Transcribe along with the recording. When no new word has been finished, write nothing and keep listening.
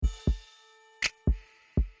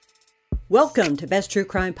Welcome to Best True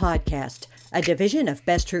Crime Podcast, a division of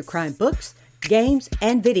Best True Crime Books, Games,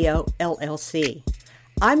 and Video, LLC.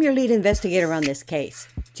 I'm your lead investigator on this case,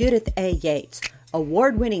 Judith A. Yates,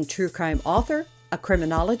 award-winning true crime author, a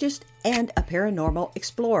criminologist, and a paranormal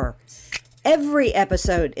explorer. Every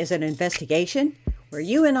episode is an investigation where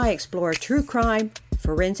you and I explore true crime,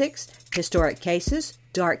 forensics, historic cases,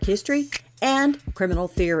 dark history, and criminal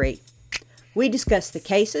theory. We discuss the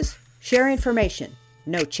cases, share information,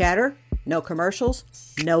 no chatter, no commercials,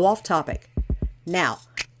 no off topic. Now,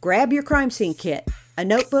 grab your crime scene kit, a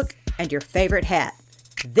notebook, and your favorite hat.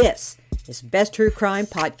 This is Best True Crime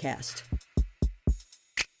Podcast.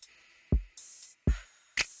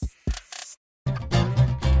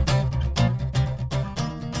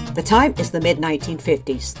 The time is the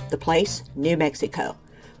mid-1950s. The place, New Mexico.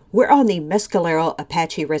 We're on the Mescalero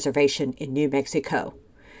Apache Reservation in New Mexico.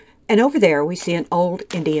 And over there, we see an old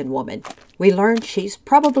Indian woman. We learn she's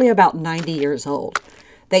probably about 90 years old.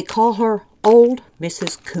 They call her Old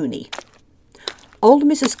Mrs. Cooney. Old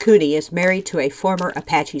Mrs. Cooney is married to a former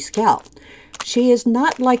Apache scout. She is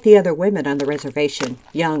not like the other women on the reservation,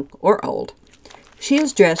 young or old. She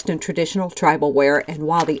is dressed in traditional tribal wear, and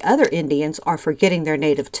while the other Indians are forgetting their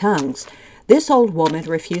native tongues, this old woman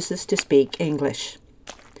refuses to speak English.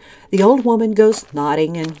 The old woman goes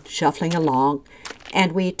nodding and shuffling along,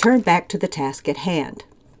 and we turn back to the task at hand.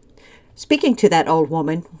 Speaking to that old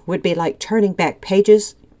woman would be like turning back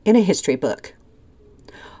pages in a history book.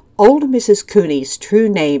 Old Mrs. Cooney's true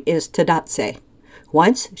name is Dahteste.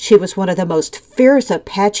 Once, she was one of the most fierce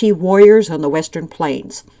Apache warriors on the Western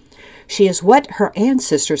Plains. She is what her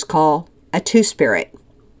ancestors call a two-spirit.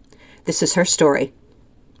 This is her story.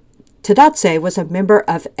 Dahteste was a member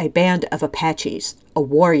of a band of Apaches, a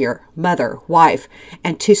warrior, mother, wife,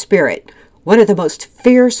 and two-spirit, one of the most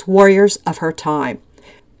fierce warriors of her time.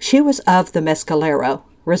 She was of the Mescalero,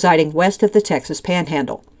 residing west of the Texas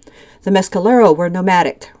Panhandle. The Mescalero were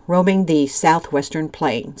nomadic, roaming the southwestern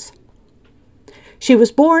plains. She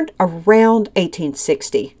was born around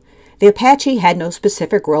 1860. The Apache had no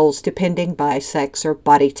specific roles depending by sex or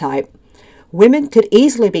body type. Women could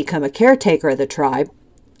easily become a caretaker of the tribe,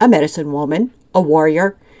 a medicine woman, a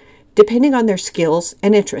warrior, depending on their skills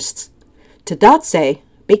and interests. Dahteste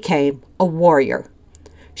became a warrior.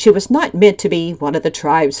 She was not meant to be one of the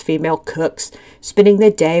tribe's female cooks, spending the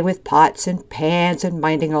day with pots and pans and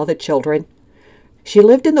minding all the children. She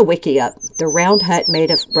lived in the wickiup, the round hut made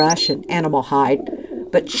of brush and animal hide,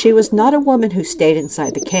 but she was not a woman who stayed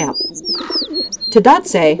inside the camp.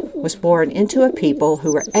 Dahteste was born into a people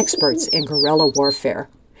who were experts in guerrilla warfare,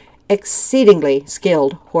 exceedingly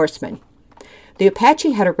skilled horsemen. The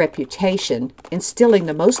Apache had a reputation instilling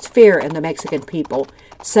the most fear in the Mexican people,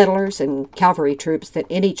 settlers and cavalry troops than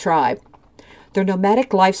any tribe. Their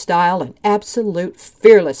nomadic lifestyle and absolute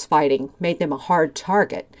fearless fighting made them a hard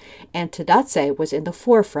target, and Dahteste was in the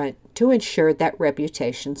forefront to ensure that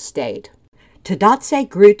reputation stayed. Dahteste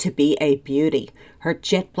grew to be a beauty, her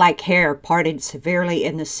jet black hair parted severely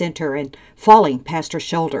in the center and falling past her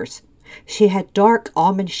shoulders. She had dark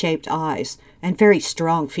almond-shaped eyes and very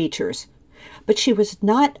strong features. But she was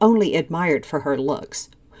not only admired for her looks.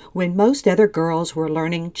 When most other girls were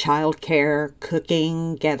learning child care,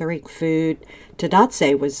 cooking, gathering food,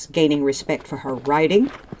 Dahteste was gaining respect for her riding,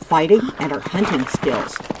 fighting, and her hunting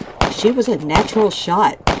skills. She was a natural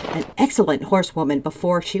shot, an excellent horsewoman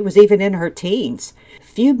before she was even in her teens.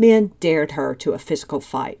 Few men dared her to a physical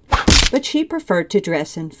fight, but she preferred to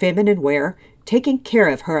dress in feminine wear, taking care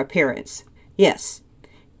of her appearance. Yes,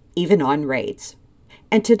 even on raids.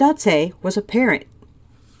 And Dahteste was a parent.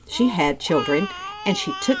 She had children, and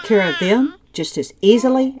she took care of them just as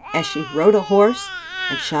easily as she rode a horse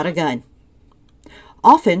and shot a gun.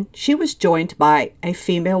 Often, she was joined by a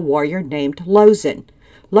female warrior named Lozin.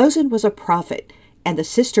 Lozin was a prophet and the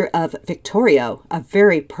sister of Victorio, a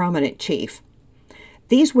very prominent chief.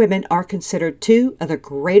 These women are considered two of the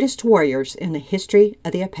greatest warriors in the history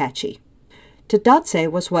of the Apache.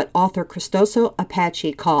 Dahteste was what author Christoso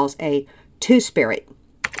Apache calls a two-spirit.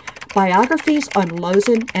 Biographies on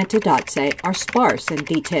Lozin and Dahteste are sparse in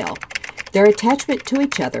detail. Their attachment to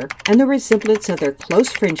each other and the resemblance of their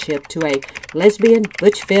close friendship to a lesbian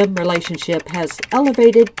butch femme relationship has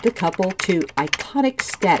elevated the couple to iconic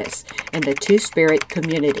status in the two-spirit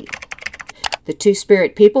community. The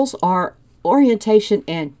two-spirit peoples are orientation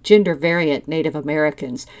and gender variant Native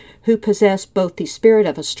Americans who possess both the spirit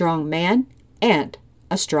of a strong man and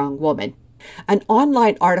a strong woman. An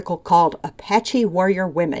online article called Apache Warrior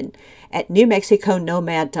Women at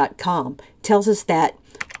NewMexicoNomad.com tells us that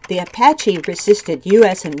the Apache resisted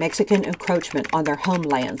U.S. and Mexican encroachment on their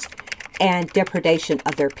homelands and depredation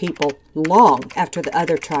of their people long after the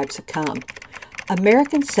other tribes succumbed.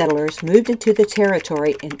 American settlers moved into the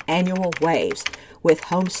territory in annual waves, with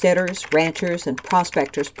homesteaders, ranchers, and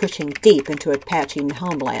prospectors pushing deep into Apache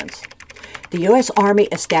homelands. The U.S. Army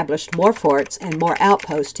established more forts and more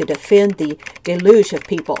outposts to defend the deluge of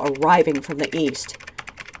people arriving from the east.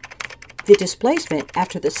 The displacement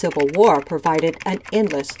after the Civil War provided an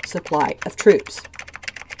endless supply of troops.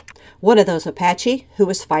 One of those Apache who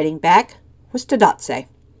was fighting back was Dahteste.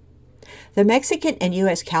 The Mexican and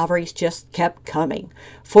U.S. cavalries just kept coming,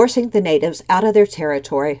 forcing the natives out of their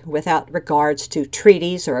territory without regards to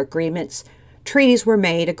treaties or agreements. Treaties were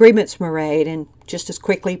made, agreements were made, and just as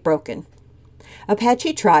quickly broken.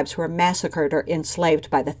 Apache tribes were massacred or enslaved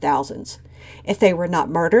by the thousands. If they were not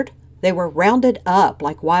murdered, they were rounded up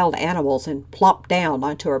like wild animals and plopped down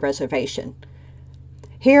onto a reservation.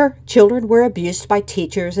 Here, children were abused by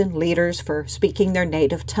teachers and leaders for speaking their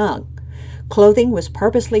native tongue. Clothing was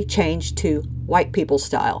purposely changed to white people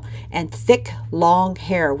style, and thick, long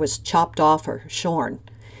hair was chopped off or shorn.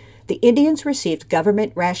 The Indians received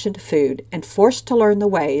government-rationed food and forced to learn the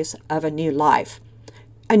ways of a new life,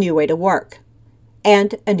 a new way to work,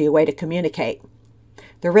 and a new way to communicate.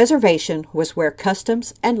 The reservation was where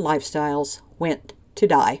customs and lifestyles went to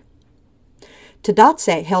die.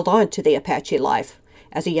 Dahteste held on to the Apache life.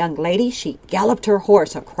 As a young lady, she galloped her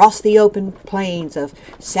horse across the open plains of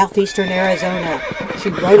southeastern Arizona. She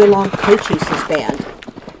rode along Cochise's band.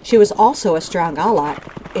 She was also a strong ally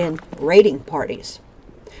in raiding parties.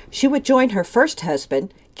 She would join her first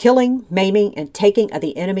husband, killing, maiming, and taking of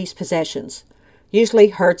the enemy's possessions, usually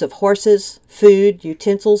herds of horses, food,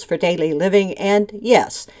 utensils for daily living, and,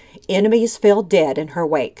 yes, enemies fell dead in her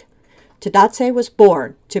wake. Dahteste was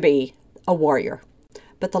born to be a warrior.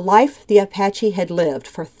 But the life the Apache had lived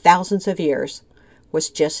for thousands of years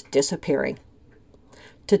was just disappearing.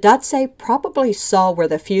 Dahteste probably saw where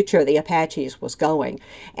the future of the Apaches was going,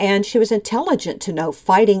 and she was intelligent to know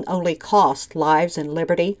fighting only cost lives and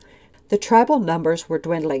liberty. The tribal numbers were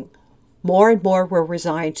dwindling. More and more were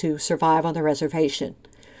resigned to survive on the reservation.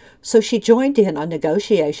 So she joined in on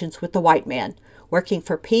negotiations with the white man, working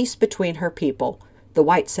for peace between her people, the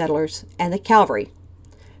white settlers, and the cavalry.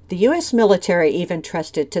 The U.S. military even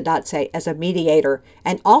trusted Dahteste as a mediator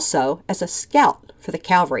and also as a scout for the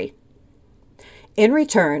cavalry. In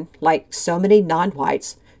return, like so many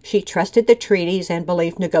non-whites, she trusted the treaties and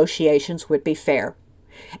believed negotiations would be fair.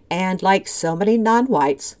 And like so many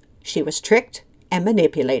non-whites, she was tricked and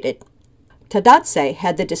manipulated. Dahteste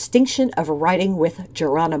had the distinction of riding with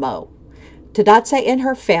Geronimo. Dahteste and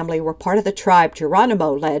her family were part of the tribe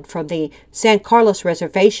Geronimo led from the San Carlos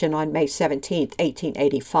Reservation on May 17,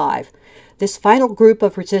 1885. This final group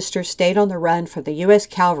of resistors stayed on the run from the U.S.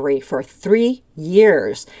 cavalry for 3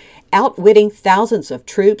 years, outwitting thousands of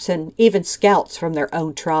troops and even scouts from their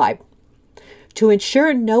own tribe. To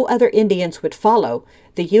ensure no other Indians would follow,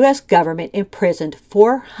 the U.S. government imprisoned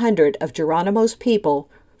 400 of Geronimo's people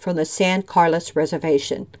from the San Carlos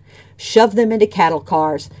Reservation, shoved them into cattle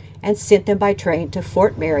cars, and sent them by train to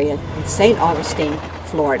Fort Marion in St. Augustine,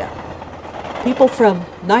 Florida. People from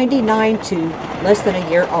 99 to less than a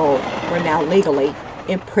year old were now legally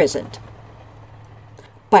imprisoned.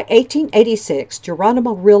 By 1886,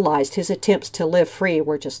 Geronimo realized his attempts to live free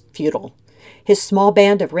were just futile. His small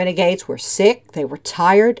band of renegades were sick, they were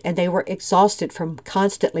tired, and they were exhausted from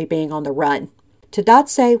constantly being on the run.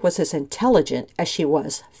 Dahteste was as intelligent as she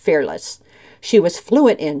was fearless. She was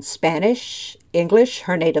fluent in Spanish, English,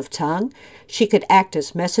 her native tongue. She could act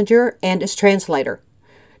as messenger and as translator.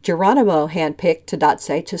 Geronimo handpicked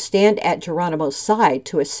Dahteste to stand at Geronimo's side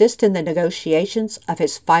to assist in the negotiations of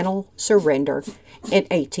his final surrender in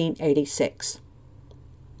 1886.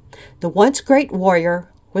 The once great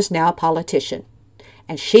warrior was now a politician,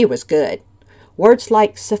 and she was good. Words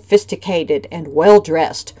like sophisticated and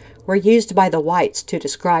well-dressed were used by the whites to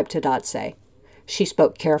describe Dahteste. She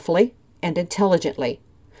spoke carefully and intelligently.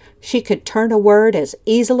 She could turn a word as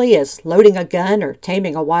easily as loading a gun or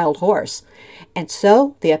taming a wild horse, and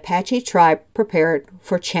so the Apache tribe prepared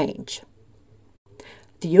for change.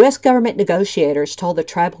 The U.S. government negotiators told the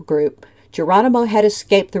tribal group Geronimo had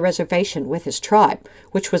escaped the reservation with his tribe,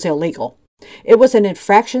 which was illegal. It was an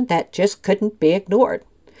infraction that just couldn't be ignored.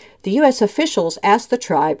 The U.S. officials asked the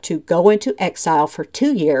tribe to go into exile for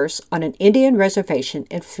 2 years on an Indian reservation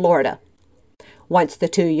in Florida. Once the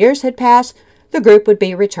 2 years had passed, the group would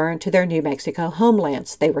be returned to their New Mexico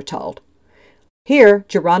homelands, they were told. Here,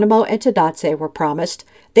 Geronimo and Dahteste were promised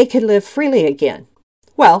they could live freely again.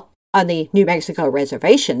 Well, on the New Mexico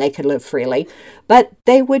reservation they could live freely, but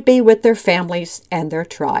they would be with their families and their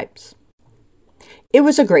tribes. It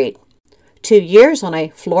was agreed. 2 years on a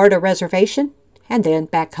Florida reservation, and then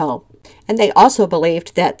back home. And they also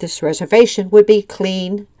believed that this reservation would be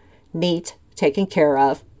clean, neat, taken care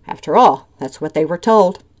of. After all, that's what they were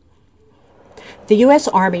told. The U.S.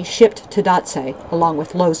 Army shipped Dahteste, along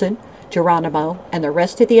with Lozin, Geronimo, and the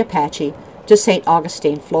rest of the Apache, to St.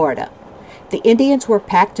 Augustine, Florida. The Indians were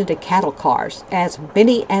packed into cattle cars, as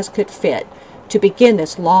many as could fit, to begin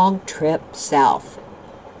this long trip south.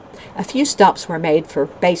 A few stops were made for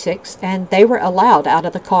basics, and they were allowed out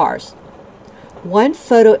of the cars. One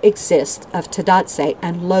photo exists of Dahteste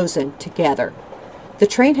and Lozin together. The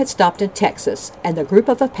train had stopped in Texas, and the group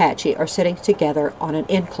of Apache are sitting together on an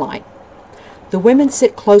incline. The women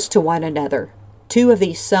sit close to one another, two of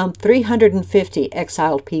these some 350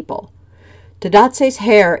 exiled people. Dahteste's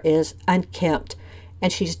hair is unkempt,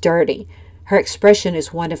 and she's dirty. Her expression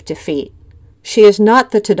is one of defeat. She is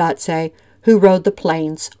not the Dahteste who rode the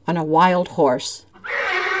plains on a wild horse.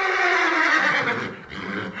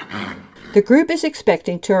 The group is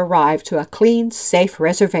expecting to arrive to a clean, safe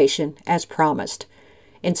reservation as promised.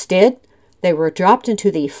 Instead, they were dropped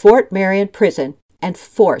into the Fort Marion prison and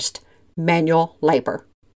forced manual labor.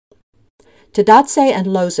 Dahteste and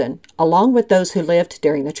Lozin, along with those who lived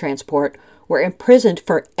during the transport, were imprisoned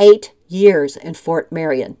for 8 years in Fort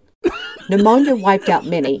Marion. Pneumonia wiped out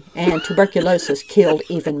many, and tuberculosis killed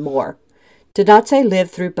even more. Dahteste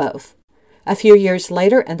lived through both. A few years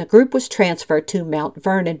later, and the group was transferred to Mount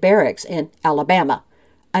Vernon Barracks in Alabama,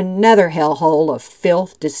 another hellhole of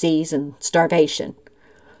filth, disease, and starvation.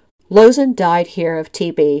 Lozin died here of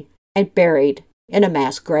TB and buried in a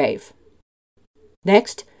mass grave.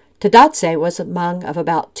 Next, Dahteste was among of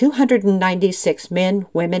about 296 men,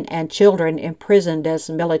 women, and children imprisoned as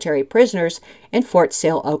military prisoners in Fort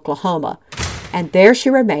Sill, Oklahoma, and there she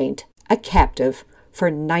remained, a captive,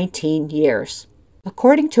 for 19 years.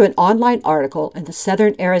 According to an online article in the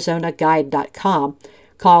SouthernArizonaGuide.com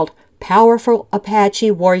called Powerful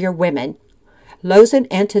Apache Warrior Women, Lozin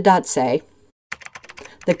and Dahteste,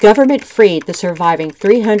 the government freed the surviving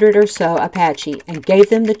 300 or so Apache and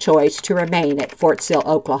gave them the choice to remain at Fort Sill,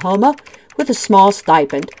 Oklahoma, with a small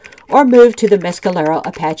stipend, or move to the Mescalero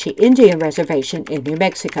Apache Indian Reservation in New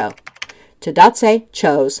Mexico. Dahteste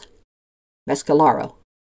chose Mescalero.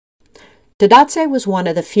 Dahteste was one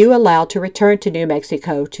of the few allowed to return to New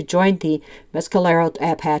Mexico to join the Mescalero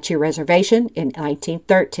Apache Reservation in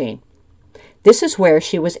 1913. This is where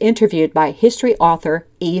she was interviewed by history author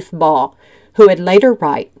Eve Ball, who would later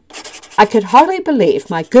write, "I could hardly believe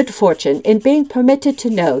my good fortune in being permitted to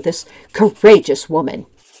know this courageous woman."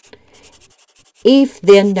 Eve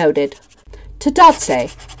then noted,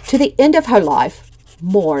 Dahteste, to the end of her life,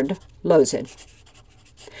 mourned Lozin.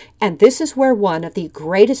 And this is where one of the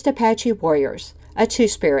greatest Apache warriors, a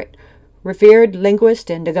Two-Spirit, revered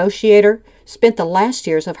linguist and negotiator, spent the last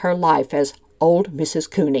years of her life as Old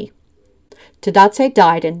Mrs. Cooney. Dahteste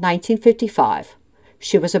died in 1955.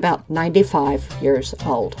 She was about 95 years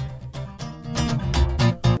old.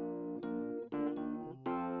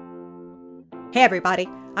 Hey everybody,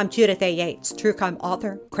 I'm Judith A. Yates, true crime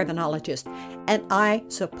author, criminologist, and I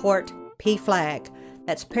support PFLAG.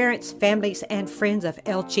 That's Parents, Families, and Friends of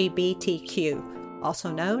LGBTQ, also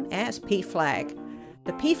known as PFLAG.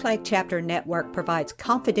 The PFLAG Chapter Network provides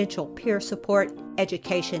confidential peer support,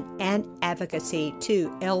 education, and advocacy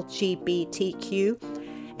to LGBTQ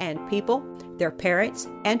and people, their parents,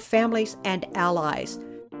 and families, and allies.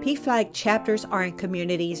 PFLAG chapters are in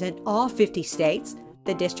communities in all 50 states,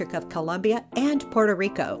 the District of Columbia, and Puerto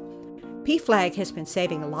Rico. PFLAG has been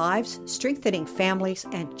saving lives, strengthening families,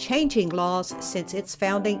 and changing laws since its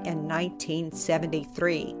founding in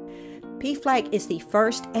 1973. PFLAG is the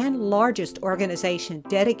first and largest organization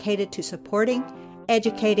dedicated to supporting,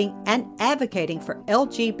 educating, and advocating for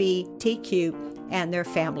LGBTQ and their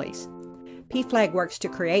families. PFLAG works to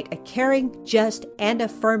create a caring, just, and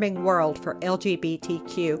affirming world for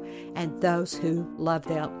LGBTQ and those who love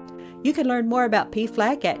them. You can learn more about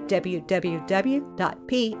PFLAG at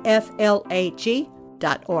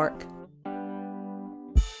www.pflag.org.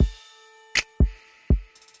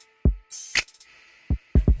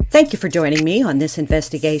 Thank you for joining me on this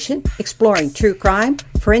investigation, exploring true crime,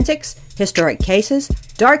 forensics, historic cases,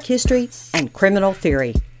 dark history, and criminal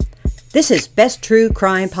theory. This is Best True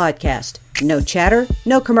Crime Podcast. No chatter,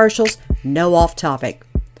 no commercials, no off topic.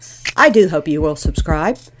 I do hope you will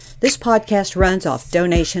subscribe. This podcast runs off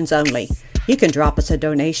donations only. You can drop us a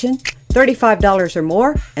donation, $35 or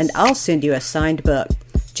more, and I'll send you a signed book.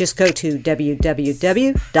 Just go to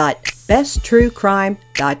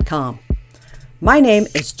www.besttruecrime.com. My name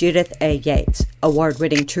is Judith A. Yates,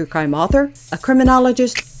 award-winning true crime author, a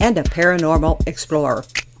criminologist, and a paranormal explorer.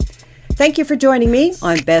 Thank you for joining me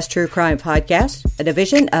on Best True Crime Podcast, a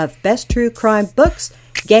division of Best True Crime Books,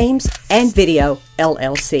 Games, and Video,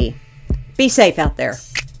 LLC. Be safe out there.